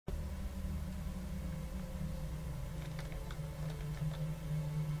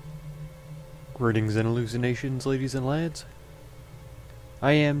Greetings and hallucinations, ladies and lads.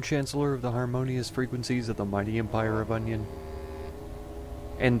 I am Chancellor of the harmonious frequencies of the mighty Empire of Onion,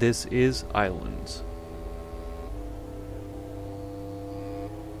 and this is Ylands.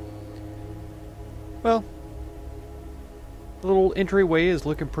 Well, the little entryway is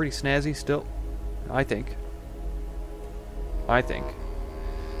looking pretty snazzy still, I think.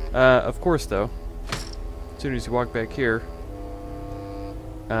 Of course, though, as soon as you walk back here,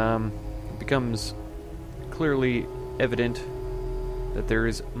 it becomes clearly evident that there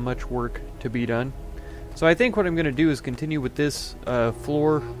is much work to be done. So I think what I'm going to do is continue with this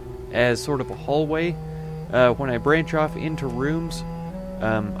floor as sort of a hallway. When I branch off into rooms,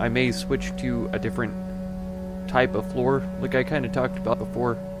 I may switch to a different type of floor, like I kind of talked about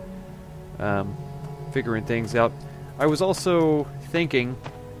before, figuring things out. I was also thinking,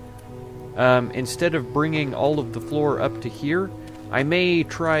 instead of bringing all of the floor up to here, I may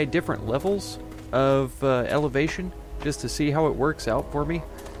try different levels of elevation just to see how it works out for me.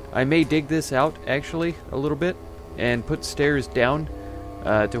 I may dig this out actually a little bit and put stairs down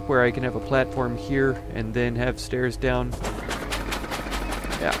to where I can have a platform here and then have stairs down.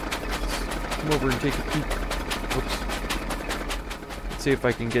 Yeah, let's come over and take a peek. Oops. Let's see if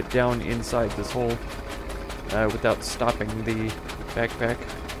I can get down inside this hole without stopping the backpack.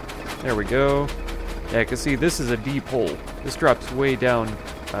 There we go. Yeah, cause see, this is a deep hole. This drops way down,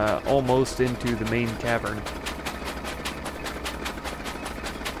 almost into the main cavern.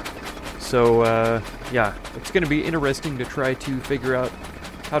 So, yeah, it's going to be interesting to try to figure out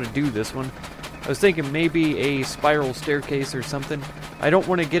how to do this one. I was thinking maybe a spiral staircase or something. I don't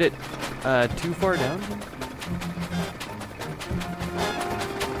want to get it too far down.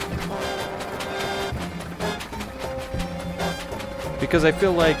 Because I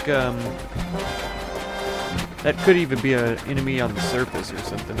feel like that could even be an enemy on the surface or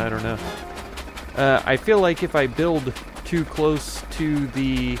something, I don't know. I feel like if I build too close to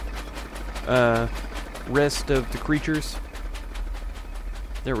the rest of the creatures,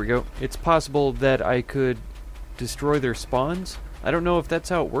 there we go, it's possible that I could destroy their spawns. I don't know if that's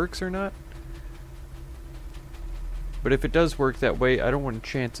how it works or not. But if it does work that way, I don't want to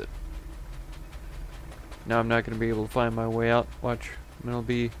chance it. Now I'm not going to be able to find my way out. Watch, I'll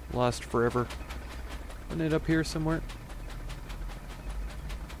be lost forever. Isn't it up here somewhere?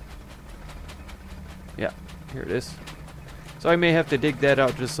 Yeah, here it is. So I may have to dig that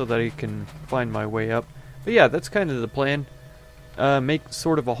out just so that I can find my way up. But yeah, that's kind of the plan. Make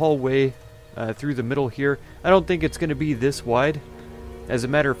sort of a hallway through the middle here. I don't think it's going to be this wide. As a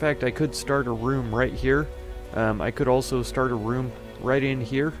matter of fact, I could start a room right here. I could also start a room right in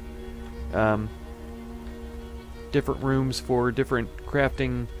here. Different rooms for different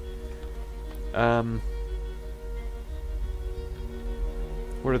crafting.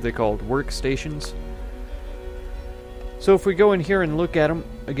 What are they called? Workstations. So if we go in here and look at them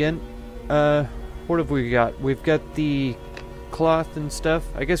again, what have we got? We've got the cloth and stuff.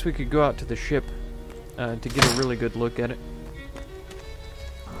 I guess we could go out to the ship to get a really good look at it.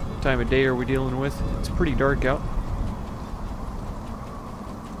 What time of day are we dealing with? It's pretty dark out.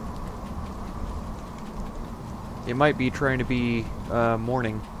 It might be trying to be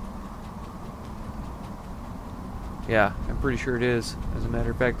morning. Yeah, I'm pretty sure it is. As a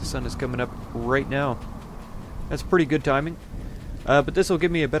matter of fact, the sun is coming up right now. That's pretty good timing. But this will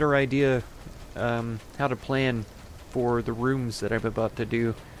give me a better idea how to plan for the rooms that I'm about to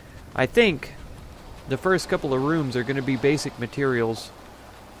do. I think the first couple of rooms are going to be basic materials.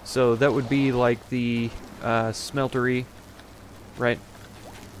 So that would be like the smeltery, right?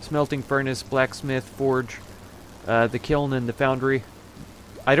 Smelting furnace, blacksmith, forge, the kiln, and the foundry.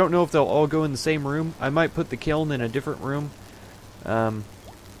 I don't know if they'll all go in the same room. I might put the kiln in a different room. But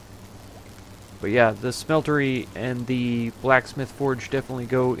yeah, the smeltery and the blacksmith forge definitely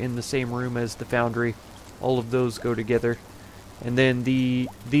go in the same room as the foundry. All of those go together. And then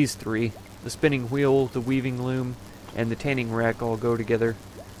these three, the spinning wheel, the weaving loom, and the tanning rack all go together.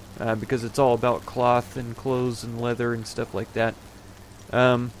 Because it's all about cloth and clothes and leather and stuff like that.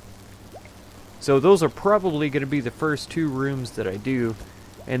 So those are probably going to be the first two rooms that I do.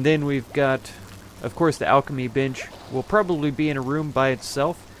 And then we've got, of course, the alchemy bench will probably be in a room by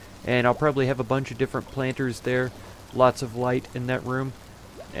itself. And I'll probably have a bunch of different planters there. Lots of light in that room.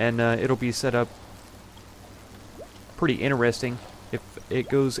 And it'll be set up pretty interesting if it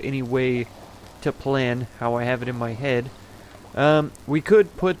goes any way to plan how I have it in my head. We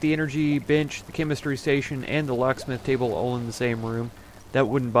could put the energy bench, the chemistry station, and the locksmith table all in the same room. That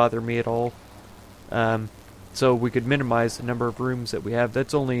wouldn't bother me at all. So we could minimize the number of rooms that we have.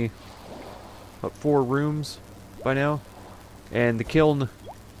 That's only, what, 4 rooms by now? And the kiln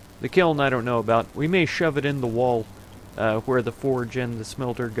The kiln I don't know about. We may shove it in the wall where the forge and the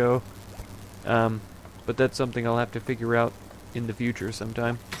smelter go. But that's something I'll have to figure out in the future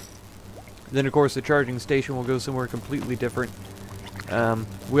sometime. Then of course the charging station will go somewhere completely different.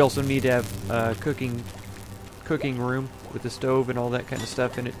 We also need to have a cooking room with a stove and all that kind of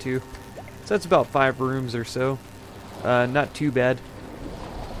stuff in it too. So that's about 5 rooms or so. Not too bad.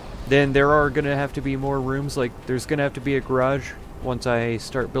 Then there are going to have to be more rooms, like there's going to have to be a garage once I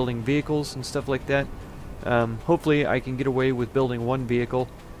start building vehicles and stuff like that. Hopefully I can get away with building one vehicle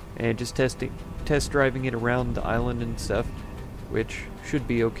and just test driving it around the island and stuff, which should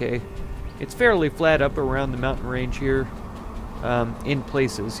be okay. It's fairly flat up around the mountain range here, in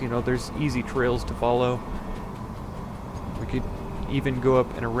places. You know, there's easy trails to follow. We could even go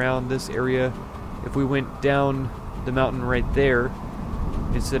up and around this area if we went down the mountain right there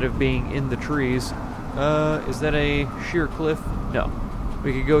instead of being in the trees. Is that a sheer cliff? No.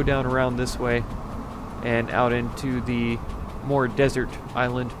 We could go down around this way and out into the more desert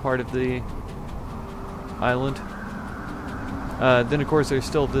island part of the island. Then of course there's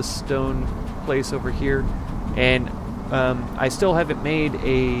still this stone place over here, and I still haven't made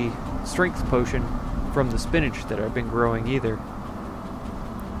a strength potion from the spinach that I've been growing either.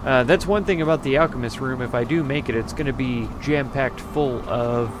 That's one thing about the alchemist room. If I do make it, it's going to be jam-packed full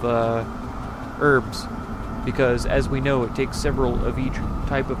of herbs, because as we know, it takes several of each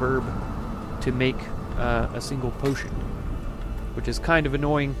type of herb to make a single potion, which is kind of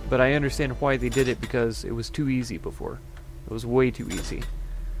annoying, but I understand why they did it, because it was too easy before. It was way too easy.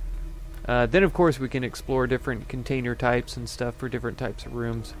 Then of course we can explore different container types and stuff for different types of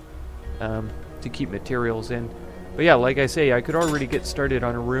rooms to keep materials in. But yeah, like I say, I could already get started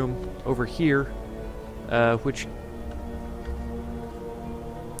on a room over here, which...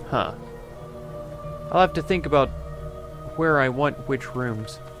 I'll have to think about where I want which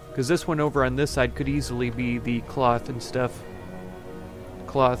rooms, because this one over on this side could easily be the cloth and stuff.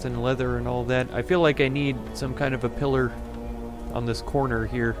 Cloth and leather and all that. I feel like I need some kind of a pillar on this corner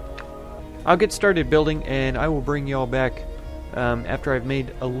here. I'll get started building, and I will bring y'all back after I've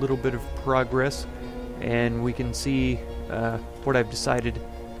made a little bit of progress, and we can see what I've decided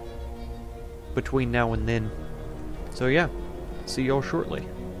between now and then. So yeah, see y'all shortly.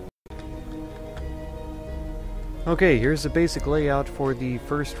 Okay, here's the basic layout for the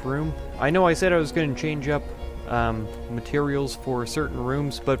first room. I know I said I was going to change up materials for certain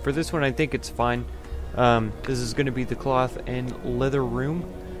rooms, but for this one I think it's fine. This is going to be the cloth and leather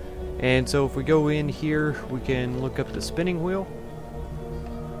room. And so if we go in here, we can look up the spinning wheel.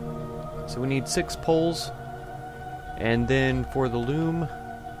 So we need 6 poles. And then for the loom,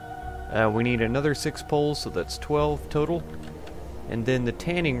 we need another 6 poles, so that's 12 total. And then the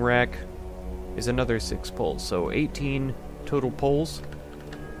tanning rack is another 6 poles, so 18 total poles.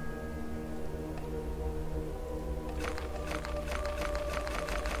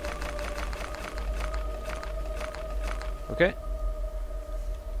 Okay.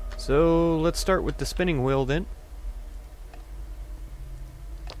 So let's start with the spinning wheel then.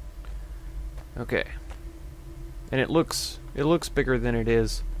 Okay. And it looks bigger than it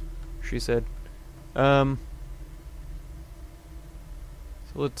is, she said. So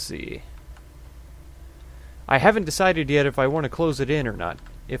let's see. I haven't decided yet if I want to close it in or not.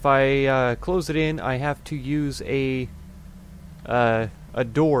 If I close it in, I have to use a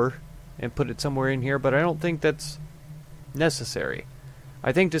door and put it somewhere in here, but I don't think that's necessary.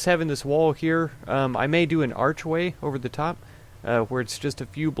 I think just having this wall here, I may do an archway over the top, where it's just a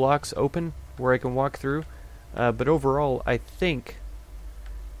few blocks open where I can walk through, but overall I think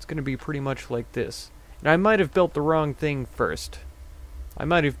it's going to be pretty much like this. And I might have built the wrong thing first.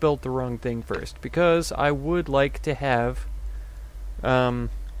 Because I would like to have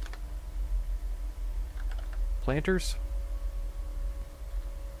planters.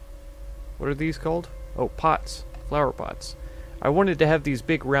 What are these called? Oh, pots. Flower pots. I wanted to have these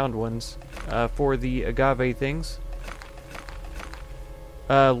big round ones for the agave things.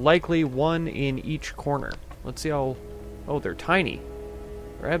 Likely one in each corner. Let's see how... Oh, they're tiny.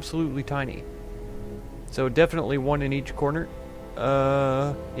 They're absolutely tiny. So definitely one in each corner.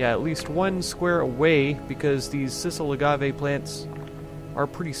 Yeah, at least one square away, because these sisal agave plants are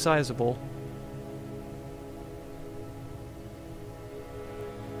pretty sizable.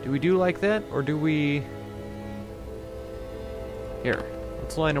 Do we do like that, or do we... Here,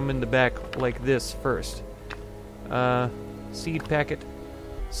 let's line them in the back like this first. Seed packet.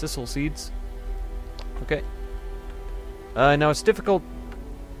 Sisal seeds. Okay. Now it's difficult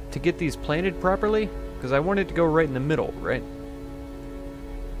to get these planted properly, because I want it to go right in the middle, right?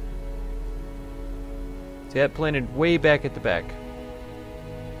 See, that planted way back at the back.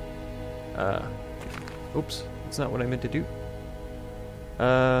 Oops, that's not what I meant to do.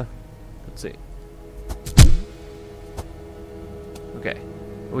 Let's see. Okay.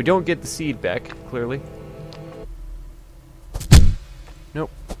 We don't get the seed back, clearly.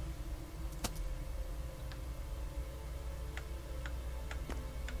 Nope.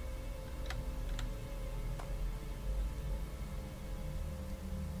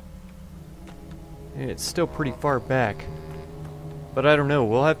 And it's still pretty far back. But I don't know,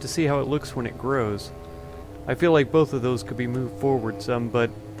 we'll have to see how it looks when it grows. I feel like both of those could be moved forward some, but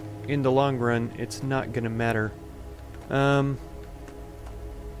in the long run, it's not gonna matter.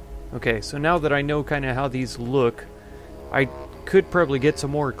 Okay, so now that I know kind of how these look, I could probably get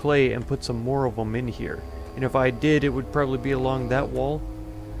some more clay and put some more of them in here. And if I did, it would probably be along that wall.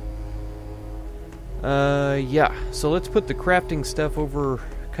 Yeah, so let's put the crafting stuff over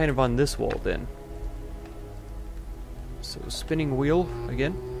kind of on this wall then. So spinning wheel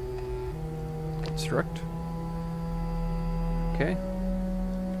again. Construct. Okay.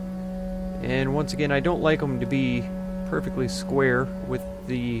 And once again, I don't like them to be perfectly square with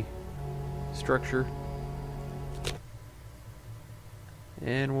the structure.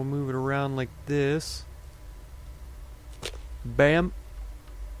 And we'll move it around like this. Bam.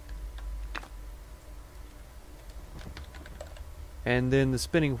 And then the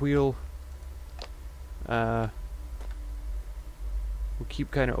spinning wheel we'll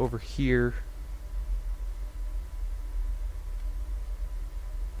keep kind of over here.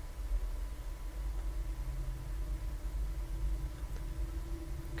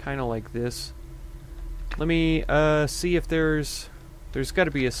 Kind of like this. Let me see if there's got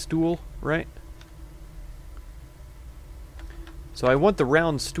to be a stool, right? So I want the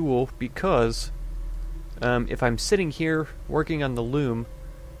round stool because if I'm sitting here working on the loom,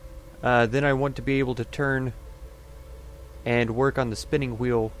 then I want to be able to turn and work on the spinning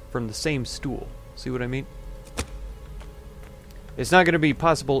wheel from the same stool. See what I mean? It's not going to be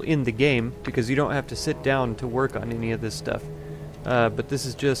possible in the game because you don't have to sit down to work on any of this stuff. But this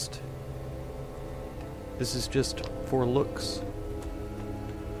is just for looks,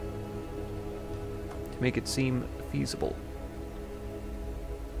 to make it seem feasible.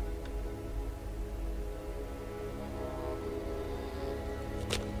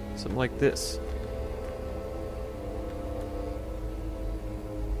 Something like this.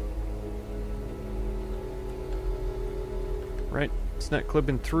 Right, it's not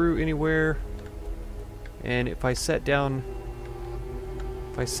clipping through anywhere. And if I sat down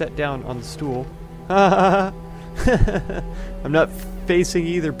on the stool, I'm not facing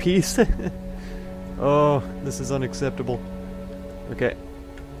either piece. Oh, this is unacceptable. Okay,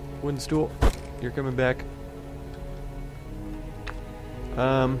 wooden stool, you're coming back.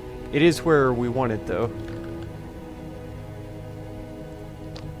 It is where we want it though.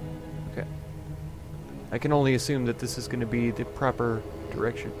 Okay. I can only assume that this is going to be the proper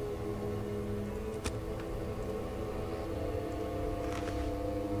direction.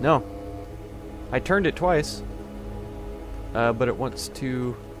 No. I turned it twice. But it wants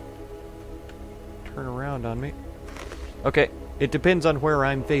to turn around on me. Okay. It depends on where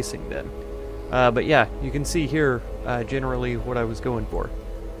I'm facing then. But yeah, you can see here generally what I was going for.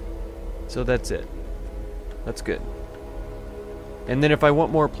 So that's it. That's good. And then if I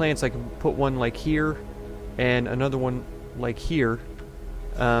want more plants, I can put one like here and another one like here.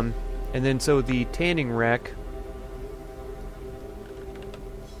 And then so the tanning rack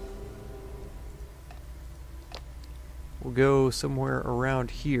will go somewhere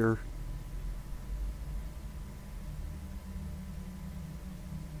around here.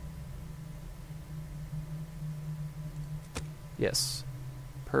 Yes.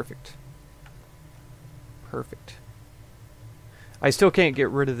 Perfect. Perfect. I still can't get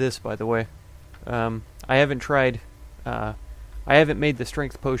rid of this, by the way. I haven't tried. I haven't made the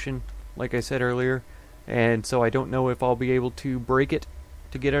strength potion, like I said earlier, and so I don't know if I'll be able to break it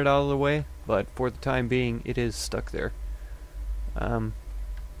to get it out of the way, but for the time being, it is stuck there.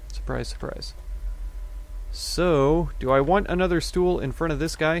 Surprise, surprise. So, do I want another stool in front of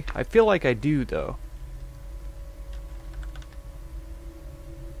this guy? I feel like I do, though.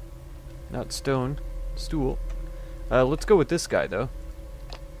 Not stone. Stool. Let's go with this guy, though.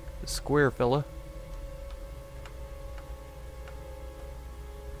 The square fella.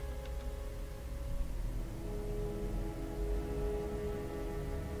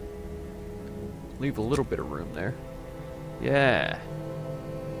 Leave a little bit of room there. Yeah.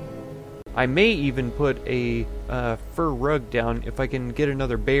 I may even put a fur rug down if I can get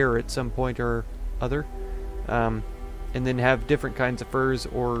another bear at some point or other. And then have different kinds of furs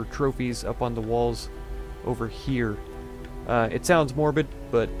or trophies up on the walls over here. It sounds morbid,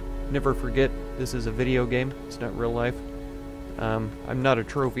 but never forget this is a video game, it's not real life. I'm not a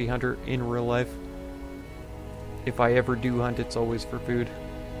trophy hunter in real life. If I ever do hunt, it's always for food.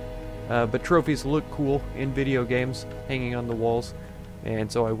 But trophies look cool in video games, hanging on the walls,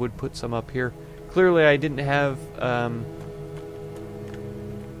 and so I would put some up here. Clearly I didn't have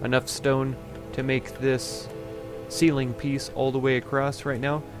enough stone to make this ceiling piece all the way across right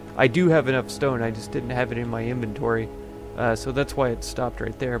now. I do have enough stone, I just didn't have it in my inventory, so that's why it stopped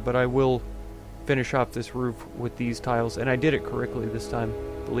right there. But I will finish off this roof with these tiles, and I did it correctly this time,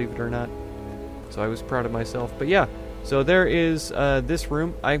 believe it or not. So I was proud of myself. But yeah, so there is this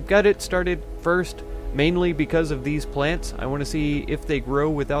room. I got it started first mainly because of these plants. I want to see if they grow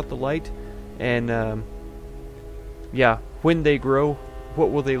without the light, and yeah, when they grow,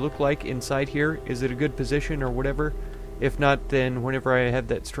 what will they look like inside here? Is it a good position or whatever? If not, then whenever I have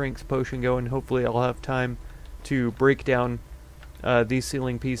that strength potion going, hopefully I'll have time to break down these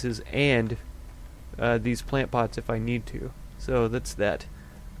ceiling pieces and these plant pots if I need to. So that's that.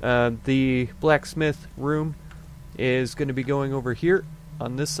 The blacksmith room is going to be going over here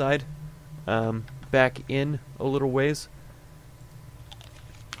on this side, back in a little ways.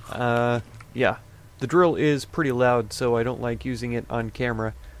 Yeah, the drill is pretty loud, so I don't like using it on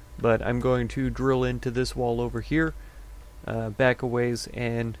camera, but I'm going to drill into this wall over here, back a ways,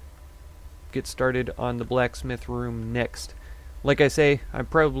 and get started on the blacksmith room next. Like I say, I'm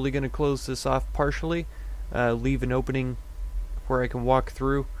probably going to close this off partially, leave an opening where I can walk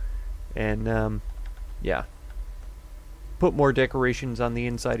through, and yeah, put more decorations on the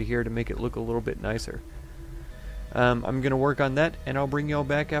inside of here to make it look a little bit nicer. I'm going to work on that, and I'll bring y'all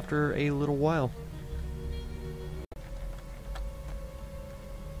back after a little while.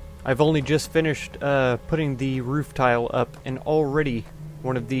 I've only just finished putting the roof tile up, and already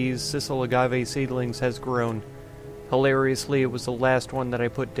one of these Sisal agave seedlings has grown. Hilariously, it was the last one that I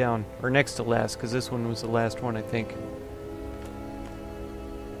put down, or next to last, because this one was the last one, I think.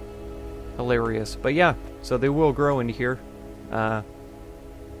 Hilarious. But yeah, so they will grow in here. That's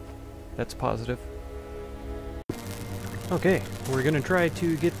positive. Okay, we're going to try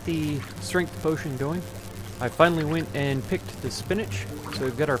to get the strength potion going. I finally went and picked the spinach. So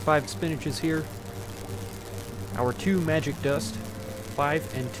we've got our 5 spinaches here. Our 2 magic dust.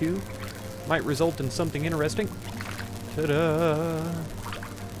 5 and 2. Might result in something interesting. Ta-da!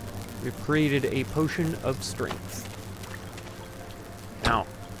 We've created a potion of strength. Now,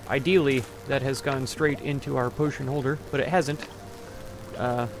 ideally, that has gone straight into our potion holder, but it hasn't.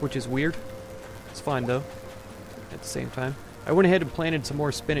 Which is weird. It's fine, though, at the same time. I went ahead and planted some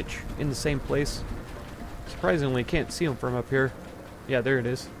more spinach in the same place. Surprisingly, can't see them from up here. Yeah, there it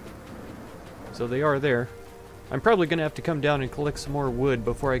is. So they are there. I'm probably going to have to come down and collect some more wood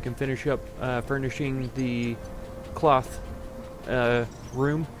before I can finish up furnishing the cloth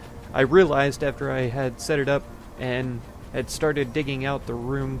room. I realized after I had set it up and had started digging out the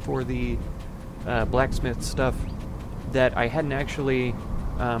room for the blacksmith stuff that I hadn't actually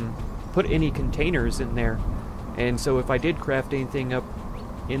put any containers in there. And so if I did craft anything up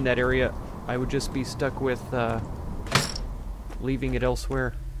in that area, I would just be stuck with leaving it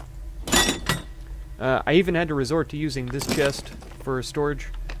elsewhere. I even had to resort to using this chest for storage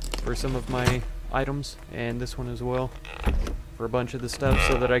for some of my items, and this one as well for a bunch of the stuff,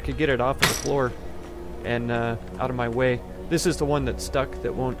 so that I could get it off of the floor and out of my way. This is the one that's stuck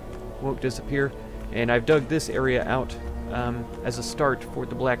that won't disappear, and I've dug this area out as a start for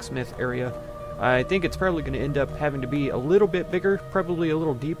the blacksmith area. I think it's probably going to end up having to be a little bit bigger, probably a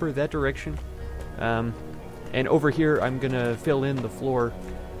little deeper that direction. And over here I'm going to fill in the floor.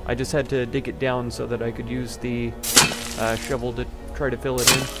 I just had to dig it down so that I could use the shovel to try to fill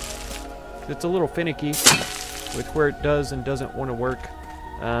it in. It's a little finicky with where it does and doesn't want to work.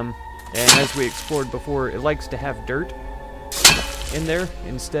 And as we explored before, it likes to have dirt in there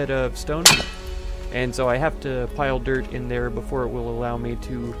instead of stone. And so I have to pile dirt in there before it will allow me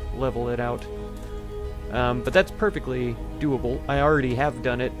to level it out. But that's perfectly doable. I already have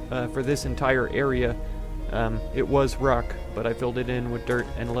done it for this entire area. It was rock, but I filled it in with dirt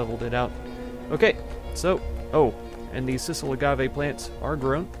and leveled it out. Okay, so, oh, and these Sisal agave plants are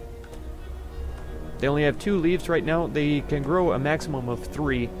grown. They only have 2 leaves right now. They can grow a maximum of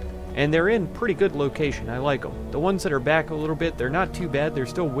 3, and they're in pretty good location. I like them. The ones that are back a little bit, they're not too bad. They're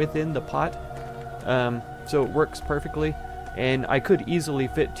still within the pot, so it works perfectly. And I could easily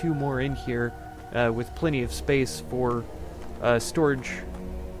fit 2 more in here with plenty of space for storage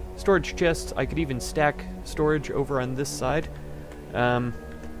chests. I could even stack storage over on this side. I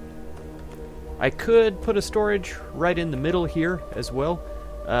could put a storage right in the middle here as well.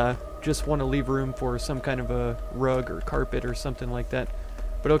 Just want to leave room for some kind of a rug or carpet or something like that.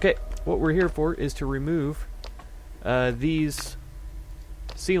 But okay, what we're here for is to remove these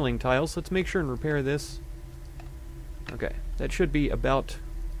ceiling tiles. Let's make sure and repair this. Okay, that should be about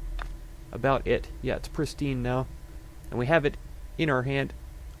it. Yeah, it's pristine now. And we have it in our hand.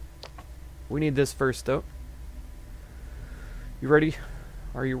 We need this first, though. You ready?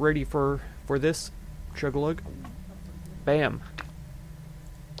 Are you ready for this? Chug-a-lug. Bam.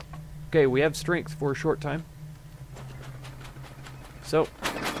 Okay, we have strength for a short time. So,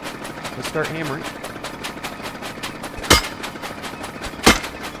 let's start hammering.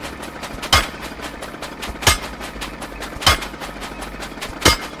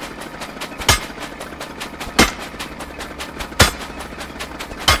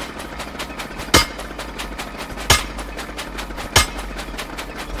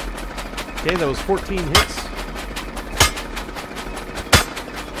 Okay, that was 14 hits.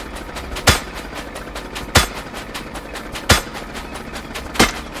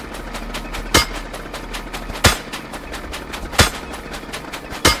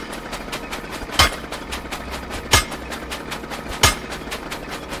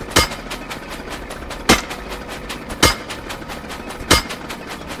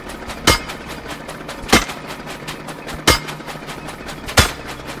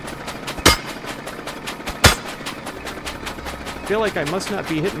 I feel like I must not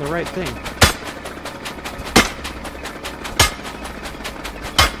be hitting the right thing.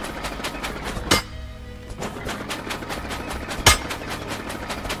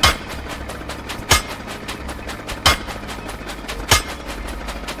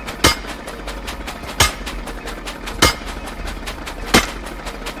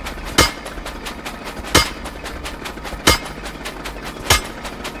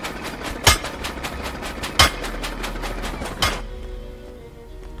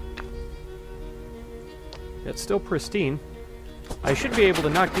 It's still pristine. I should be able to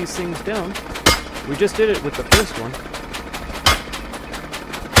knock these things down. We just did it with the first one.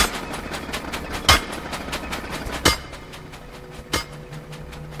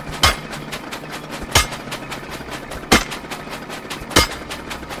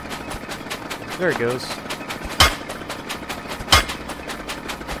 There it goes.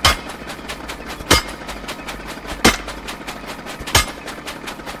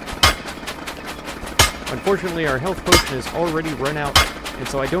 Unfortunately, our health potion is already run out, and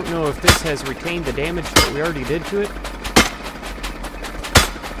so I don't know if this has retained the damage that we already did to it.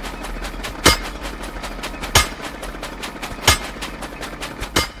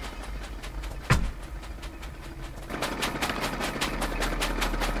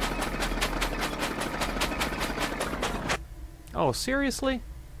 Oh, seriously?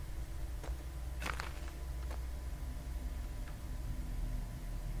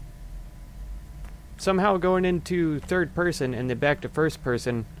 Somehow going into third person and then back to first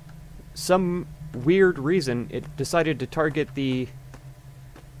person, some weird reason it decided to target the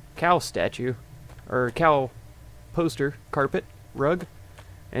cow statue, or cow poster, carpet, rug,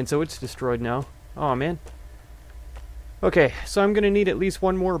 and so it's destroyed now. Oh man. Okay, so I'm gonna need at least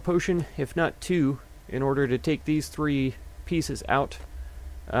one more potion, if not two, in order to take these three pieces out.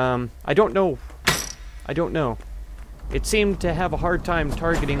 I don't know. It seemed to have a hard time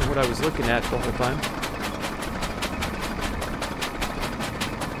targeting what I was looking at the whole time.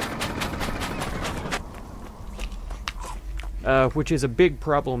 Which is a big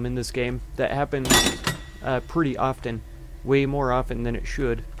problem in this game. That happens pretty often. Way more often than it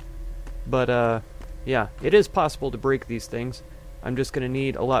should. But, yeah, it is possible to break these things. I'm just going to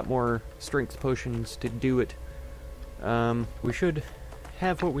need a lot more strength potions to do it. We should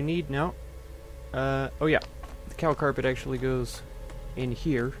have what we need now. Oh yeah. The cow carpet actually goes in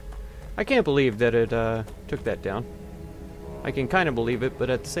here. I can't believe that it took that down. I can kind of believe it, but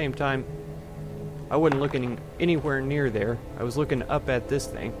at the same time, I wasn't looking anywhere near there. I was looking up at this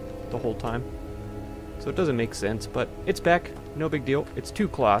thing the whole time. So it doesn't make sense, but it's back. No big deal. It's 2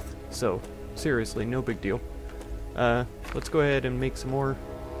 cloth, so seriously, no big deal. Let's go ahead and make some more.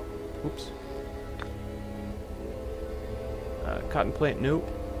 Oops. Cotton plant, no.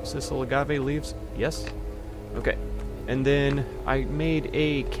 Sisal agave leaves, yes. Okay, and then I made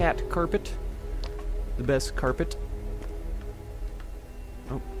a cat carpet, the best carpet.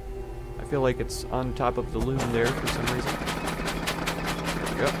 Oh, I feel like it's on top of the loom there for some reason. There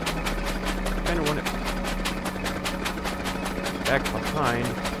we go. Kind of want it back behind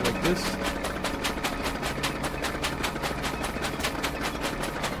like this.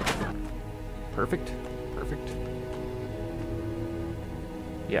 Perfect, perfect.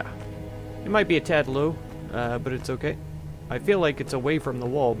 Yeah, it might be a tad low. But it's okay. I feel like it's away from the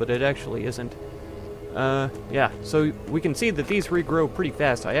wall, but it actually isn't. Yeah, so we can see that these regrow pretty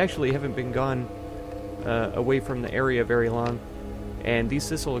fast. I actually haven't been gone away from the area very long, and these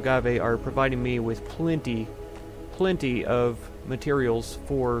sisal agave are providing me with plenty of materials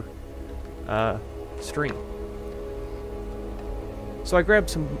for string. So I grabbed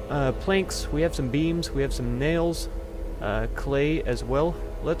some planks, we have some beams, we have some nails, clay as well.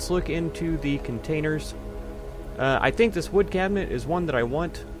 Let's look into the containers. I think this wood cabinet is one that I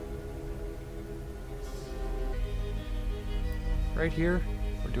want. Right here?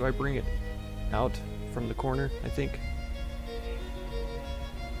 Or do I bring it out from the corner, I think?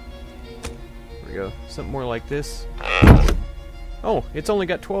 There we go. Something more like this. Oh, it's only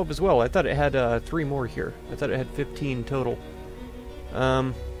got 12 as well. I thought it had 3 more here. I thought it had 15 total.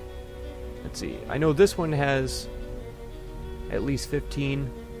 Let's see. I know this one has at least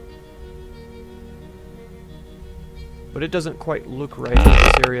 15. But it doesn't quite look right in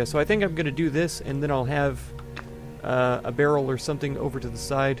this area. So I think I'm going to do this, and then I'll have a barrel or something over to the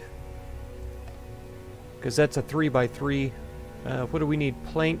side. Because that's a 3x3. What do we need?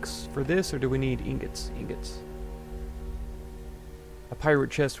 Planks for this, or do we need ingots? Ingots. A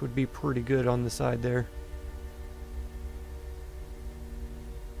pirate chest would be pretty good on the side there.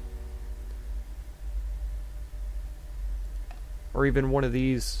 Or even one of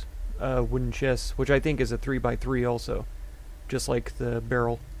these wooden chests, which I think is a 3x3 also, just like the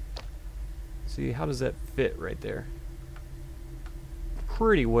barrel. See, how does that fit right there?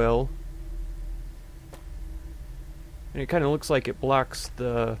 Pretty well. And it kind of looks like it blocks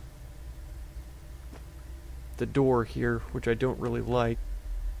the door here, which I don't really like.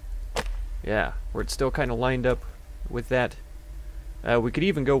 Yeah, where it's still kind of lined up with that. We could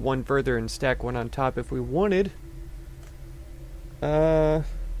even go one further and stack one on top if we wanted.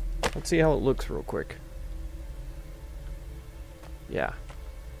 Let's see how it looks real quick. Yeah.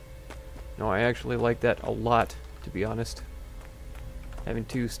 No, I actually like that a lot, to be honest. Having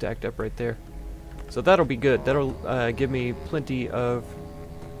 2 stacked up right there. So that'll be good. That'll give me plenty of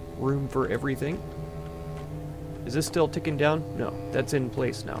room for everything. Is this still ticking down? No, that's in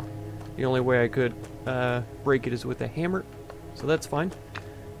place now. The only way I could break it is with a hammer, so that's fine.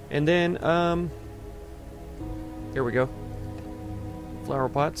 And then, here we go. Flower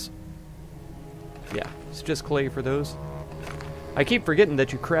pots. Yeah, it's just clay for those. I keep forgetting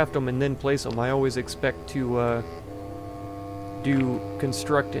that you craft them and then place them. I always expect to do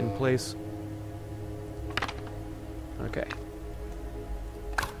construct in place. Okay.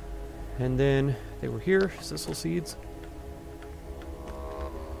 And then they were here, sisal seeds.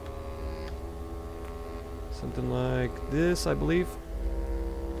 Something like this, I believe.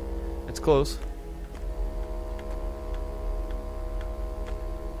 It's close.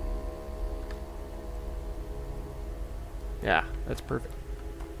 Yeah, that's perfect.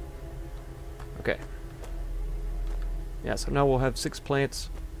 Okay. Yeah, so now we'll have 6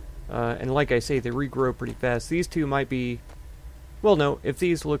 plants. And like I say, they regrow pretty fast. These 2 might be... Well, no, if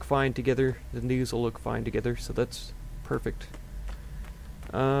these look fine together, then these will look fine together, so that's perfect.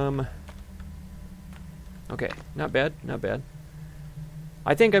 Okay, not bad, not bad.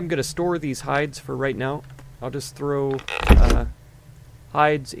 I think I'm going to store these hides for right now. I'll just throw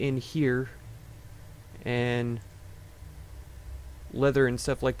hides in here, and leather and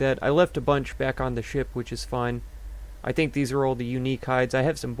stuff like that. I left a bunch back on the ship, which is fine. I think these are all the unique hides. I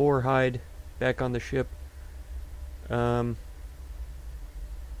have some boar hide back on the ship. A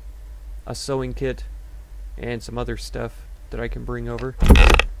sewing kit and some other stuff that I can bring over.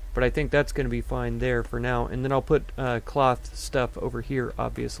 But I think that's going to be fine there for now. And then I'll put cloth stuff over here,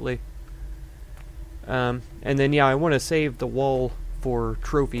 obviously. And then, yeah, I want to save the wall for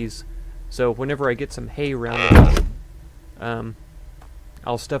trophies. So whenever I get some hay around it,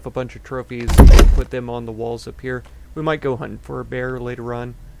 I'll stuff a bunch of trophies and put them on the walls up here. We might go hunting for a bear later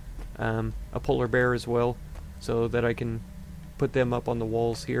on. A polar bear as well, so that I can put them up on the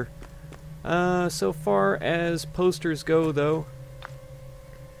walls here. So far as posters go, though,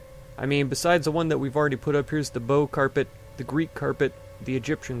 I mean, besides the one that we've already put up, here's the bow carpet, the Greek carpet, the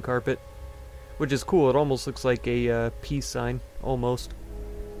Egyptian carpet, which is cool. It almost looks like a peace sign, almost.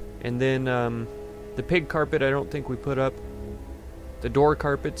 And then the pig carpet I don't think we put up. The door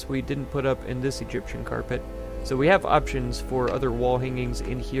carpets we didn't put up, in this Egyptian carpet. So we have options for other wall hangings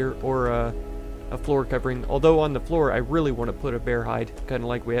in here, or a floor covering. Although on the floor I really want to put a bear hide, kind of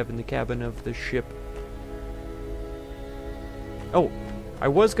like we have in the cabin of the ship. Oh, I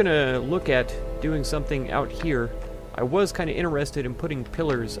was going to look at doing something out here. I was kind of interested in putting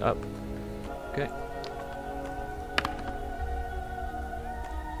pillars up. Okay.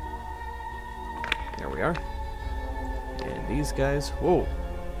 There we are. And these guys... Whoa.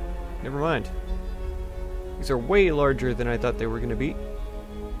 Never mind. These are way larger than I thought they were going to be.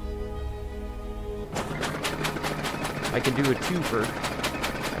 I can do a twofer. I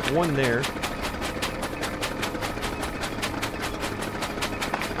have one there.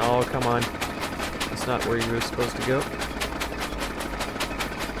 Oh, come on. That's not where you were supposed to go.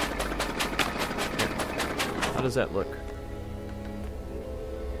 There. How does that look?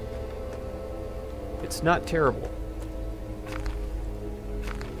 It's not terrible.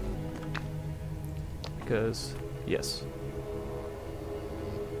 Because, yes.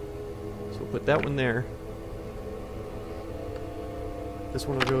 So we'll put that one there. This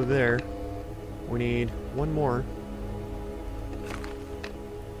one will go there. We need one more.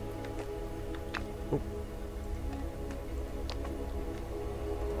 Oh.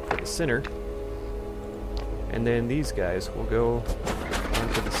 For the center. And then these guys will go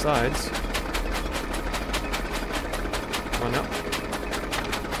onto the sides. Come on up.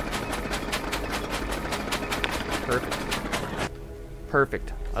 Perfect.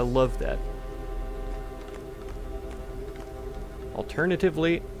 Perfect. I love that.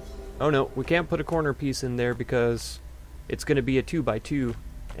 Alternatively, oh no, we can't put a corner piece in there because it's going to be a 2x2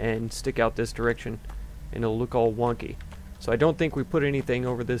 and stick out this direction and it'll look all wonky. So I don't think we put anything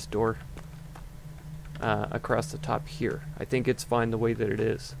over this door across the top here. I think it's fine the way that it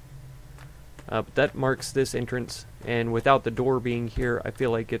is. But that marks this entrance, and without the door being here, I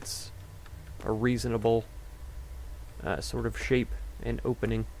feel like it's a reasonable sort of shape and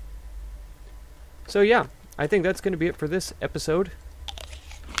opening. So yeah, I think that's going to be it for this episode.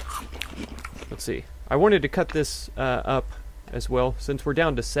 Let's see. I wanted to cut this up as well. Since we're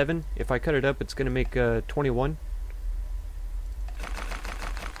down to 7, if I cut it up, it's going to make 21.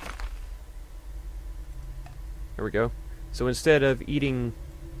 There we go. So instead of eating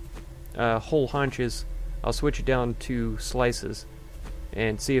whole haunches, I'll switch it down to slices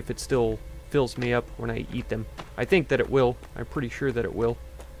and see if it still fills me up when I eat them. I think that it will. I'm pretty sure that it will.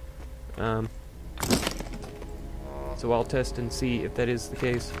 So I'll test and see if that is the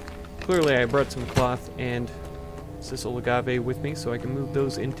case. Clearly I brought some cloth and sisal agave with me, so I can move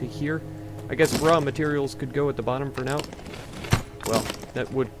those into here. I guess raw materials could go at the bottom for now. Well,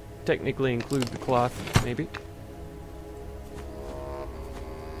 that would technically include the cloth, maybe.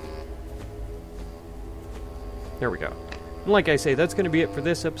 There we go. And like I say, that's going to be it for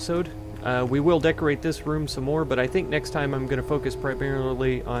this episode. We will decorate this room some more, but I think next time I'm going to focus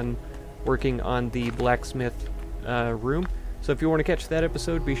primarily on working on the blacksmith room. So if you want to catch that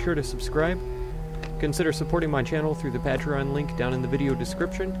episode, be sure to subscribe. Consider supporting my channel through the Patreon link down in the video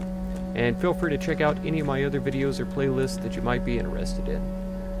description. And feel free to check out any of my other videos or playlists that you might be interested in.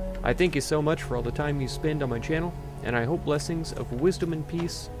 I thank you so much for all the time you spend on my channel, and I hope blessings of wisdom and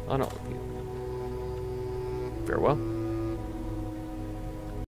peace on all of you. Farewell.